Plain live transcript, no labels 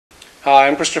Hi,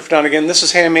 I'm Christopher Dunn again. This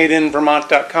is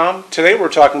HandmadeInVermont.com. Today we're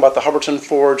talking about the Hubbardton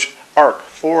Forge Arc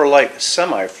 4-Light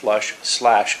Semi-Flush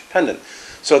 / Pendant.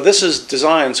 So this is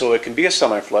designed so it can be a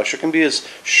semi-flush. It can be as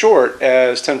short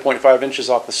as 10.5 inches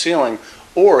off the ceiling,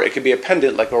 or it could be a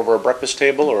pendant like over a breakfast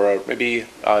table or maybe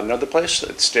another place,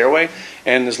 a stairway,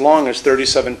 and as long as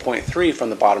 37.3 from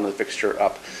the bottom of the fixture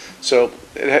up. So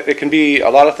it can be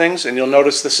a lot of things, and you'll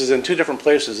notice this is in two different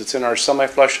places. It's in our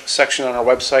semi-flush section on our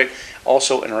website,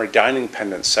 also in our dining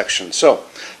pendant section. So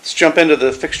let's jump into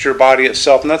the fixture body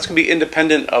itself, and that's going to be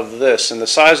independent of this, and the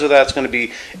size of that's going to be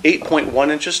 8.1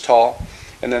 inches tall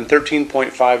and then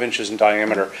 13.5 inches in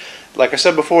diameter. Like I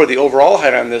said before, the overall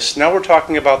height on this, now we're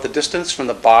talking about the distance from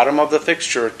the bottom of the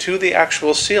fixture to the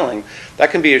actual ceiling. That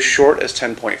can be as short as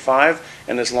 10.5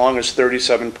 and as long as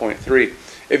 37.3.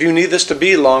 If you need this to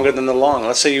be longer than the long,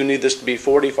 let's say you need this to be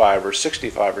 45 or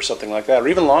 65 or something like that, or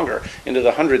even longer, into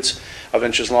the hundreds of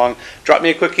inches long, drop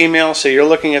me a quick email, say you're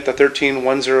looking at the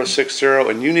 131060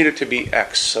 and you need it to be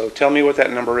X. So tell me what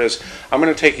that number is. I'm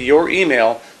going to take your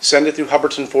email, send it through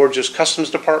Hubbardton Forge's customs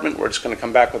department, where it's going to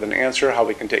come back with an answer, how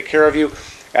we can take care of you.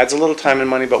 Adds a little time and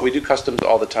money, but we do customs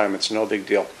all the time. It's no big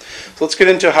deal. So let's get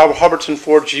into how Hubbardton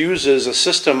Forge uses a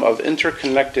system of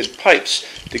interconnected pipes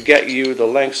to get you the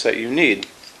lengths that you need.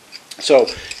 So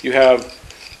you have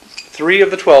 3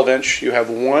 of the 12-inch, you have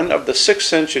 1 of the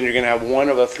 6-inch, and you're going to have 1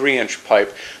 of a 3-inch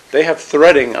pipe. They have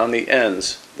threading on the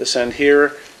ends, this end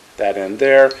here, that end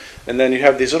there, and then you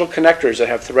have these little connectors that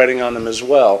have threading on them as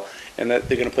well, and that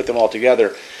they're going to put them all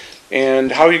together.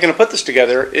 And how you're going to put this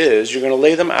together is you're going to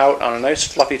lay them out on a nice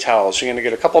fluffy towel. So you're going to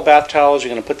get a couple bath towels,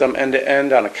 you're going to put them end to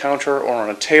end on a counter or on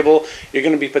a table. You're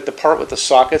going to put the part with the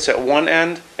sockets at one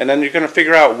end, and then you're going to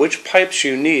figure out which pipes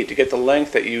you need to get the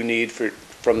length that you need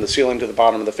from the ceiling to the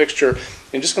bottom of the fixture.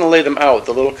 You're just going to lay them out,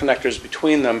 the little connectors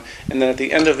between them, and then at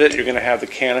the end of it you're going to have the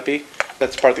canopy.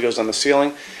 That's the part that goes on the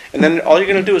ceiling. And then all you're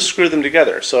going to do is screw them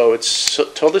together. So it's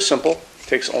totally simple. It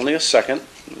takes only a second.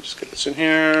 Let's just get this in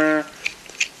here.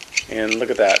 And look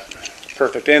at that,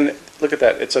 perfect. And look at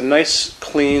that, it's a nice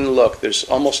clean look. There's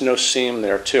almost no seam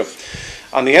there too.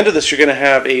 On the end of this, you're going to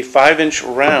have a 5-inch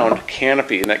round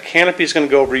canopy, and that canopy is going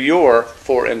to go over your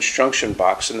 4-inch junction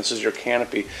box, and this is your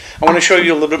canopy. I want to show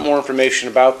you a little bit more information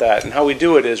about that, and how we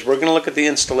do it is we're going to look at the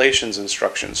installations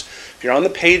instructions. If you're on the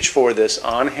page for this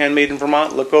on Handmade in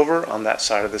Vermont, look over on that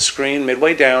side of the screen,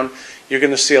 midway down, you're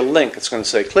going to see a link. It's going to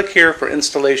say click here for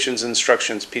installations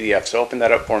instructions PDF. So open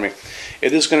that up for me.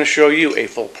 It is going to show you a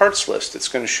full parts list. It's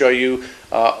going to show you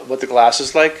what the glass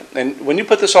is like. And when you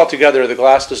put this all together, the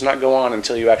glass does not go on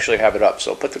until you actually have it up.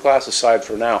 So put the glass aside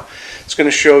for now. It's going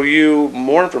to show you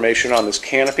more information on this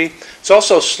canopy. It's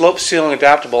also slope ceiling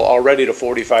adaptable already to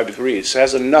 45 degrees. It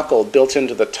has a knuckle built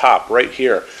into the top right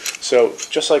here. So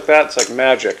just like that, it's like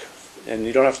magic. And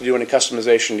you don't have to do any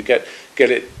customization to get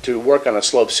it to work on a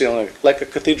slope ceiling, like a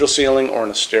cathedral ceiling or in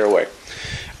a stairway.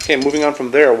 Okay, moving on from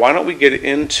there, why don't we get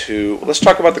into, let's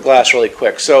talk about the glass really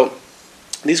quick. So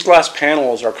these glass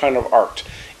panels are kind of arced,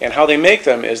 and how they make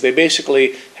them is they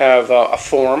basically have a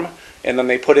form, and then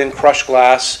they put in crushed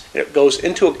glass. It goes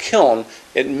into a kiln,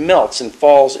 it melts and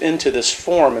falls into this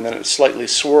form, and then it's slightly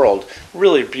swirled.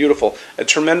 Really beautiful. A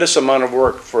tremendous amount of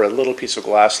work for a little piece of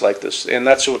glass like this, and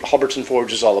that's what Hubbardton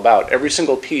Forge is all about. Every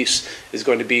single piece is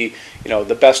going to be,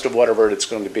 the best of whatever it's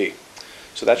going to be.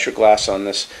 So that's your glass on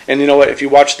this. And you know what, if you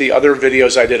watch the other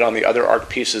videos I did on the other art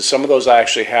pieces, some of those I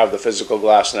actually have the physical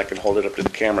glass, and I can hold it up to the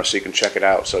camera so you can check it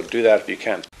out. So do that if you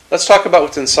can. Let's talk about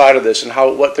what's inside of this and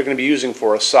what they're going to be using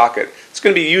for a socket. It's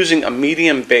going to be using a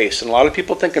medium base, and a lot of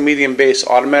people think a medium base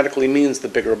automatically means the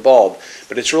bigger bulb,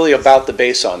 but it's really about the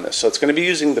base on this. So it's going to be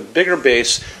using the bigger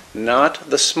base, not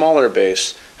the smaller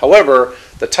base. However,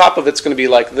 the top of it's going to be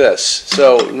like this.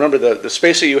 So remember, the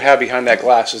space that you have behind that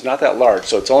glass is not that large,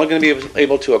 so it's only going to be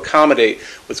able to accommodate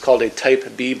what's called a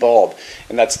type B bulb,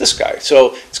 and that's this guy.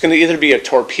 So it's going to either be a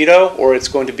torpedo or it's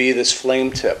going to be this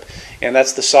flame tip, and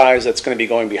that's the size that's going to be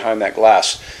going behind that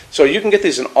glass. So you can get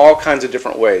these in all kinds of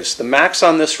different ways. The max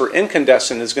on this for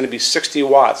incandescent is going to be 60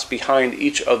 watts behind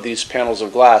each of these panels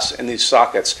of glass in these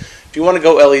sockets. If you want to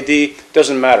go LED, it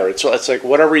doesn't matter. It's like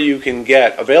whatever you can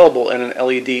get available in an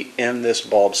LED in this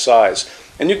bulb size.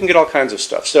 And you can get all kinds of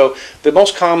stuff. So the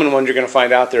most common one you're going to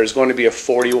find out there is going to be a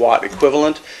 40-watt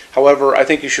equivalent. However, I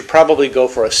think you should probably go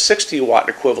for a 60-watt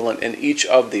equivalent in each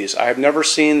of these. I have never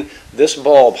seen this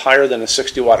bulb higher than a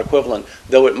 60-watt equivalent,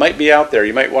 though it might be out there.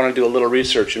 You might want to do a little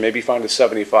research and maybe find a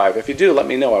 75. If you do, let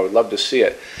me know. I would love to see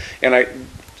it. And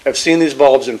I've seen these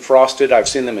bulbs in frosted. I've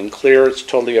seen them in clear. It's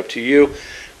totally up to you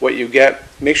what you get.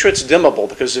 Make sure it's dimmable,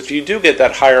 because if you do get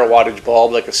that higher wattage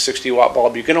bulb, like a 60-watt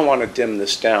bulb, you're going to want to dim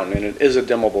this down, and it is a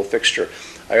dimmable fixture.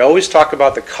 I always talk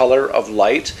about the color of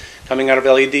light coming out of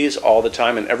LEDs all the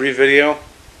time in every video.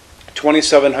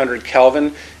 2700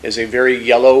 Kelvin is a very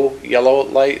yellow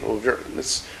light.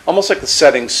 It's almost like the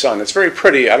setting sun. It's very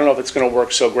pretty. I don't know if it's going to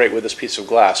work so great with this piece of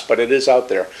glass, but it is out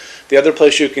there. The other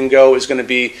place you can go is going to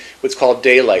be what's called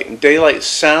daylight. And daylight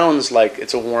sounds like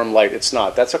it's a warm light. It's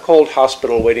not. That's a cold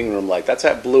hospital waiting room light. That's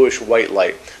that bluish white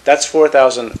light. That's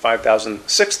 4,000, 5,000,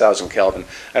 6,000 Kelvin.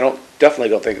 Definitely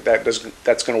don't think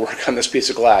that's going to work on this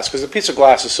piece of glass, because the piece of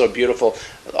glass is so beautiful,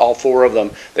 all four of them,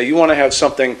 that you want to have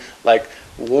something like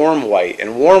warm white,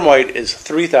 and warm white is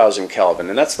 3,000 Kelvin,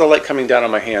 and that's the light coming down on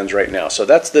my hands right now. So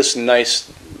that's this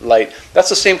nice light. That's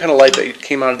the same kind of light that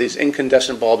came out of these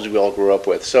incandescent bulbs we all grew up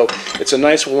with. So it's a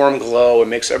nice warm glow. It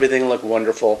makes everything look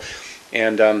wonderful,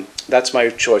 and that's my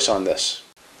choice on this.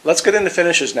 Let's get into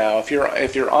finishes now. If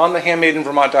you're on the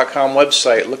HandmadeInVermont.com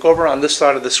website, look over on this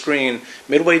side of the screen.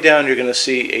 Midway down, you're going to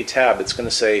see a tab. It's going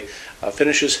to say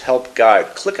Finishes Help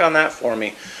Guide. Click on that for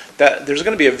me. There's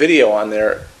going to be a video on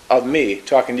there of me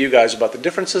talking to you guys about the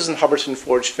differences in Hubbardton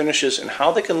forged finishes and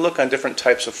how they can look on different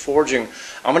types of forging.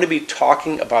 I'm going to be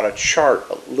talking about a chart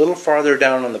a little farther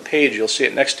down on the page. You'll see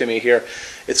it next to me here.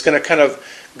 It's going to kind of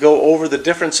go over the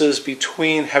differences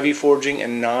between heavy forging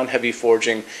and non-heavy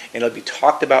forging, and it'll be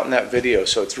talked about in that video.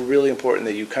 So it's really important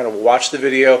that you kind of watch the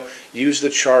video, use the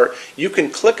chart. You can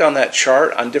click on that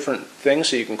chart on different things.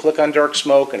 So you can click on dark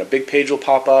smoke and a big page will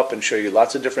pop up and show you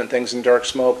lots of different things in dark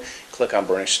smoke. Click on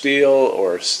burnished steel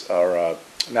or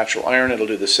natural iron, it'll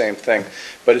do the same thing.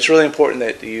 But it's really important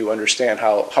that you understand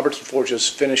how Hubbardton Forge's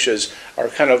finishes are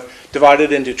kind of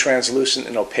divided into translucent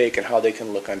and opaque, and how they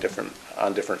can look on different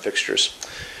fixtures.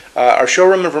 Our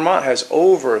showroom in Vermont has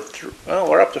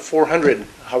we're up to 400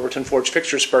 Hubbardton Forge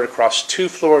fixtures spread across 2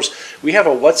 floors. We have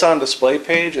a What's on Display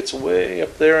page. It's way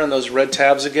up there in those red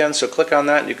tabs again, so click on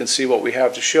that and you can see what we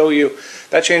have to show you.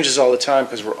 That changes all the time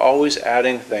because we're always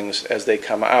adding things as they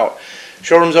come out.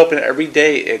 Showroom's open every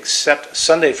day except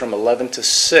Sunday from 11 to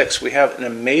 6. We have an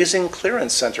amazing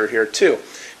clearance center here too.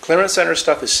 Clearance center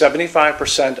stuff is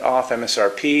 75% off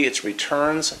MSRP. It's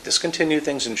returns, discontinued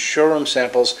things, and showroom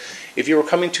samples. If you were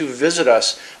coming to visit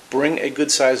us, bring a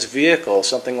good-sized vehicle,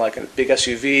 something like a big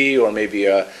SUV or maybe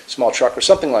a small truck or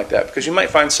something like that, because you might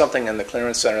find something in the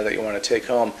clearance center that you want to take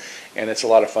home, and it's a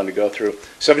lot of fun to go through.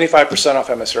 75% off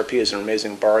MSRP is an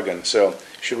amazing bargain, so you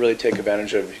should really take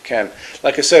advantage of it if you can.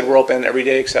 Like I said, we're open every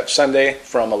day except Sunday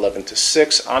from 11 to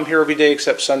 6. I'm here every day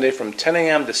except Sunday from 10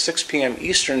 a.m. to 6 p.m.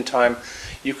 Eastern Time.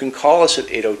 You can call us at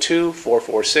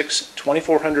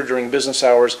 802-446-2400 during business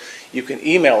hours. You can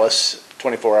email us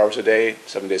 24 hours a day,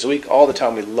 7 days a week, all the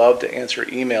time. We love to answer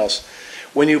emails.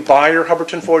 When you buy your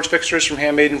Hubbardton Forge fixtures from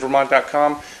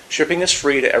HandmadeInVermont.com, shipping is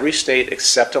free to every state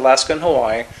except Alaska and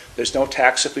Hawaii. There's no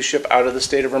tax if we ship out of the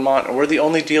state of Vermont, and we're the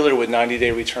only dealer with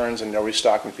 90-day returns and no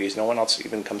restocking fees. No one else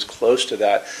even comes close to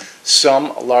that.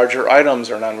 Some larger items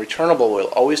are non-returnable. We'll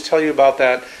always tell you about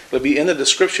that. It'll be in the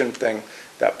description thing,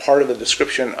 that part of the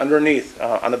description underneath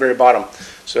on the very bottom.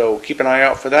 So keep an eye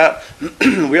out for that.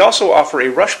 We also offer a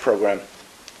rush program.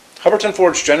 Hubbardton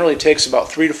Forge generally takes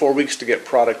about 3 to 4 weeks to get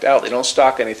product out. They don't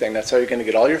stock anything. That's how you're going to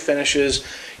get all your finishes,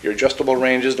 your adjustable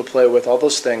ranges to play with, all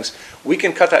those things. We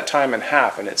can cut that time in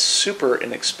half, and it's super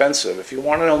inexpensive. If you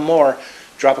want to know more,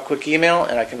 drop a quick email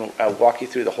and I can walk you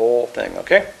through the whole thing,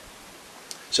 okay?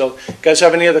 So if you guys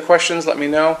have any other questions, let me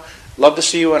know. Love to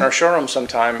see you in our showroom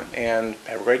sometime, and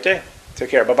have a great day. Take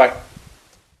care. Bye-bye.